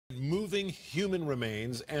Moving human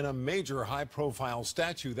remains and a major high-profile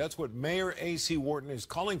statue. That's what Mayor A.C. Wharton is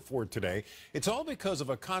calling for today. It's all because of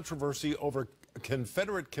a controversy over a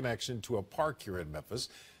Confederate connection to a park here in Memphis.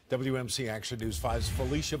 WMC Action News 5's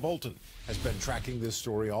Felicia Bolton has been tracking this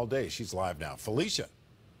story all day. She's live now. Felicia.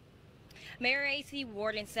 Mayor A.C.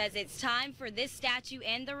 Wharton says it's time for this statue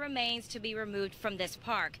and the remains to be removed from this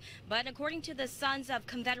park. But according to the Sons of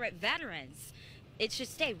Confederate Veterans, it should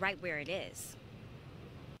stay right where it is.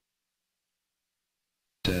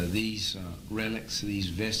 These relics, these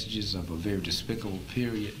vestiges of a very despicable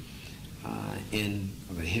period in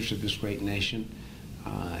the history of this great nation,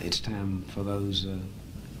 it's time for those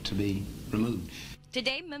to be removed.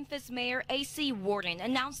 Today, Memphis Mayor A.C. Wharton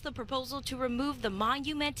announced the proposal to remove the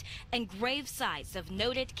monument and grave sites of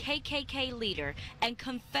noted KKK leader and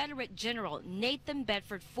Confederate General Nathan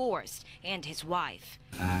Bedford Forrest and his wife.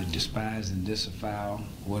 I despise and disavow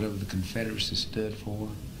whatever the Confederacy stood for,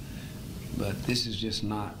 but this is just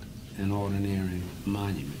not an ordinary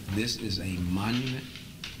monument. This is a monument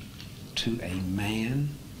to a man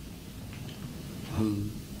who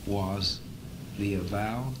was the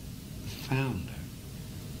avowed founder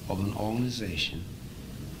of an organization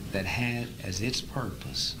that had as its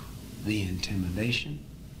purpose the intimidation,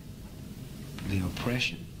 the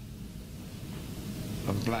oppression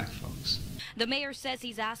of black folks. The mayor says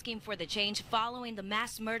he's asking for the change following the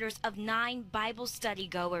mass murders of 9 Bible study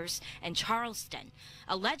goers in Charleston,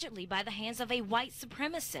 allegedly by the hands of a white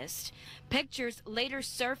supremacist. Pictures later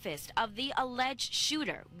surfaced of the alleged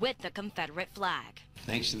shooter with the Confederate flag.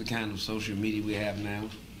 Thanks to the kind of social media we have now,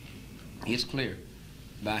 it's clear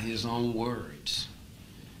by his own words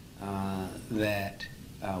that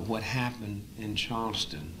what happened in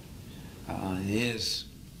Charleston is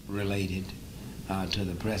related to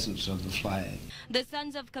the presence of the flag. The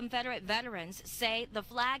Sons of Confederate Veterans say the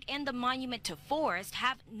flag and the monument to Forrest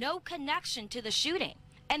have no connection to the shooting,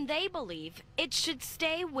 and they believe it should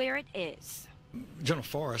stay where it is. General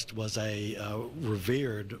Forrest was a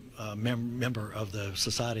revered member of the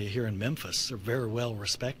society here in Memphis, very well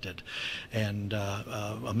respected, and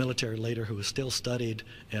a military leader who is still studied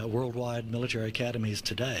at worldwide military academies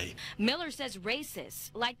today. Miller says racists,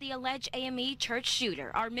 like the alleged AME church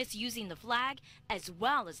shooter, are misusing the flag as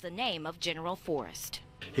well as the name of General Forrest.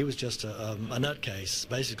 He was just a nutcase,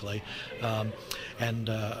 basically, and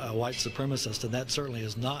a white supremacist, and that certainly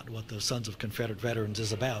is not what the Sons of Confederate Veterans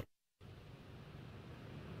is about.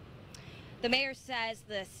 The mayor says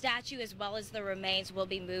the statue as well as the remains will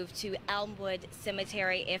be moved to Elmwood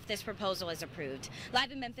Cemetery if this proposal is approved. Live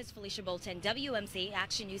in Memphis, Felicia Bolton, WMC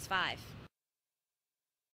Action News 5.